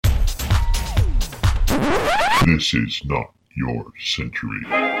This is not your century.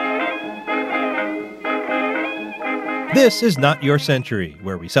 This is Not Your Century,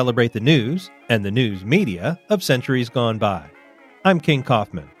 where we celebrate the news and the news media of centuries gone by. I'm King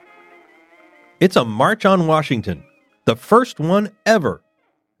Kaufman. It's a march on Washington, the first one ever,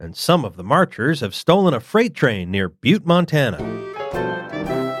 and some of the marchers have stolen a freight train near Butte, Montana.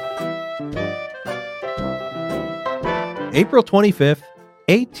 April 25th,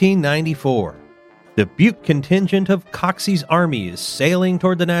 1894. The Butte contingent of Coxey's army is sailing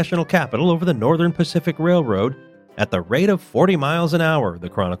toward the national capital over the Northern Pacific Railroad at the rate of 40 miles an hour, the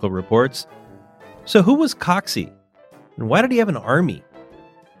Chronicle reports. So who was Coxey? And why did he have an army?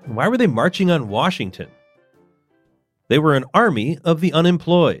 And why were they marching on Washington? They were an army of the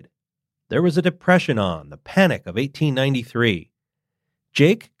unemployed. There was a depression on, the Panic of 1893.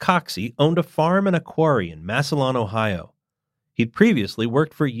 Jake Coxey owned a farm and a quarry in Massillon, Ohio. He'd previously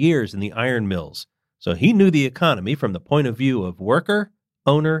worked for years in the iron mills, so he knew the economy from the point of view of worker,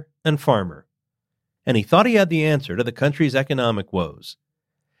 owner, and farmer. And he thought he had the answer to the country's economic woes.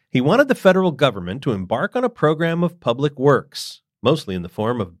 He wanted the federal government to embark on a program of public works, mostly in the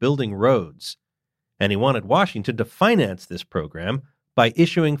form of building roads. And he wanted Washington to finance this program by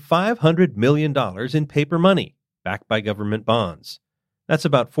issuing $500 million in paper money, backed by government bonds. That's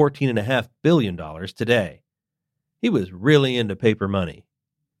about $14.5 billion today. He was really into paper money.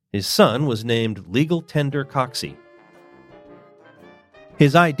 His son was named Legal Tender Coxey.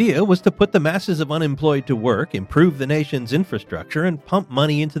 His idea was to put the masses of unemployed to work, improve the nation's infrastructure, and pump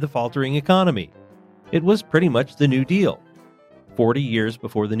money into the faltering economy. It was pretty much the New Deal, 40 years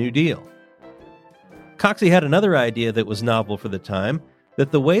before the New Deal. Coxey had another idea that was novel for the time,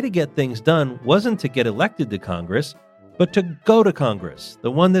 that the way to get things done wasn't to get elected to Congress, but to go to Congress, the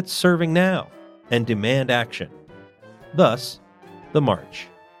one that's serving now, and demand action. Thus, the march.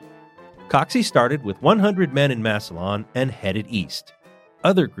 Coxey started with 100 men in Massillon and headed east.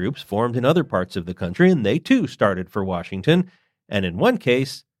 Other groups formed in other parts of the country, and they too started for Washington, and in one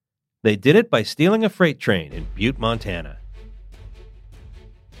case, they did it by stealing a freight train in Butte, Montana.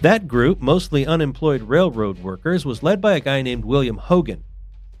 That group, mostly unemployed railroad workers, was led by a guy named William Hogan.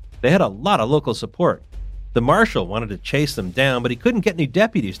 They had a lot of local support. The marshal wanted to chase them down, but he couldn't get any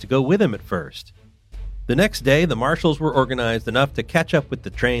deputies to go with him at first. The next day, the marshals were organized enough to catch up with the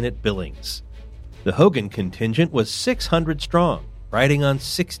train at Billings. The Hogan contingent was 600 strong, riding on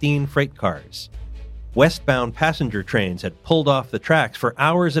 16 freight cars. Westbound passenger trains had pulled off the tracks for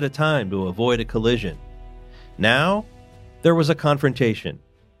hours at a time to avoid a collision. Now, there was a confrontation.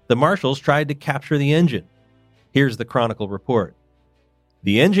 The marshals tried to capture the engine. Here's the Chronicle report.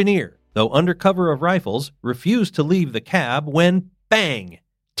 The engineer, though under cover of rifles, refused to leave the cab when, bang!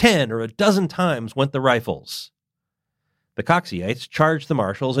 10 or a dozen times went the rifles. The Coxeyites charged the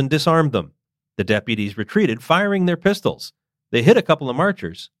marshals and disarmed them. The deputies retreated, firing their pistols. They hit a couple of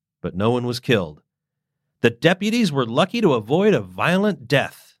marchers, but no one was killed. The deputies were lucky to avoid a violent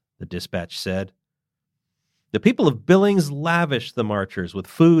death, the dispatch said. The people of Billings lavished the marchers with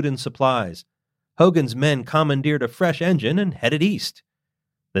food and supplies. Hogan's men commandeered a fresh engine and headed east.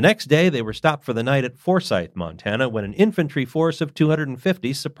 The next day, they were stopped for the night at Forsyth, Montana, when an infantry force of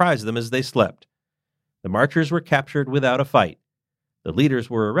 250 surprised them as they slept. The marchers were captured without a fight. The leaders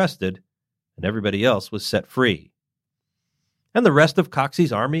were arrested, and everybody else was set free. And the rest of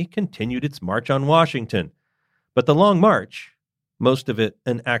Coxey's army continued its march on Washington. But the Long March, most of it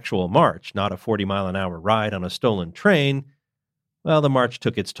an actual march, not a 40-mile-an-hour ride on a stolen train, well, the march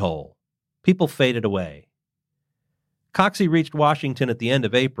took its toll. People faded away. Coxey reached Washington at the end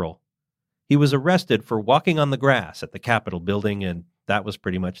of April. He was arrested for walking on the grass at the Capitol building, and that was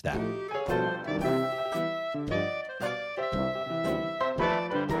pretty much that.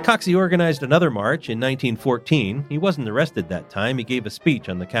 Coxey organized another march in 1914. He wasn't arrested that time. He gave a speech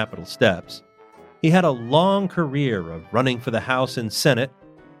on the Capitol steps. He had a long career of running for the House and Senate,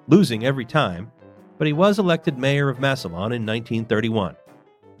 losing every time, but he was elected mayor of Massillon in 1931.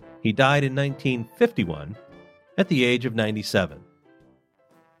 He died in 1951 at the age of 97.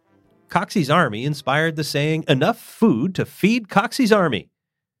 Coxey's army inspired the saying, "Enough food to feed Coxey's army,"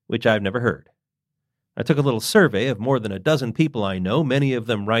 which I've never heard. I took a little survey of more than a dozen people I know, many of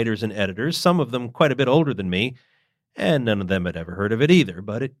them writers and editors, some of them quite a bit older than me, and none of them had ever heard of it either,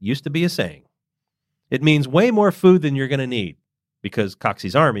 but it used to be a saying. It means way more food than you're going to need, because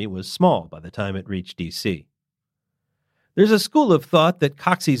Coxey's army was small by the time it reached D.C. There's a school of thought that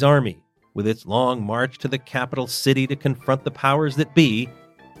Coxey's army, with its long march to the capital city to confront the powers that be,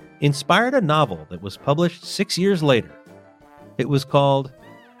 inspired a novel that was published 6 years later. It was called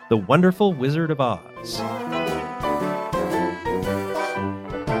The Wonderful Wizard of Oz.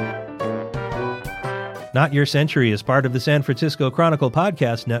 Not Your Century is part of the San Francisco Chronicle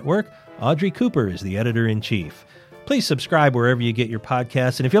podcast network. Audrey Cooper is the editor-in-chief. Please subscribe wherever you get your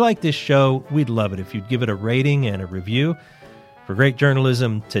podcasts, and if you like this show, we'd love it if you'd give it a rating and a review. For great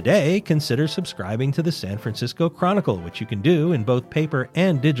journalism today, consider subscribing to the San Francisco Chronicle, which you can do in both paper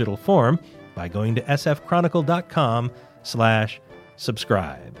and digital form by going to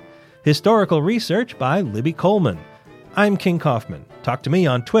sfchronicle.com/subscribe. Historical research by Libby Coleman. I'm King Kaufman. Talk to me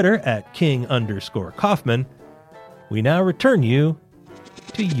on Twitter at King_Kaufman. We now return you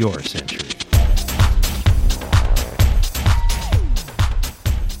to your century.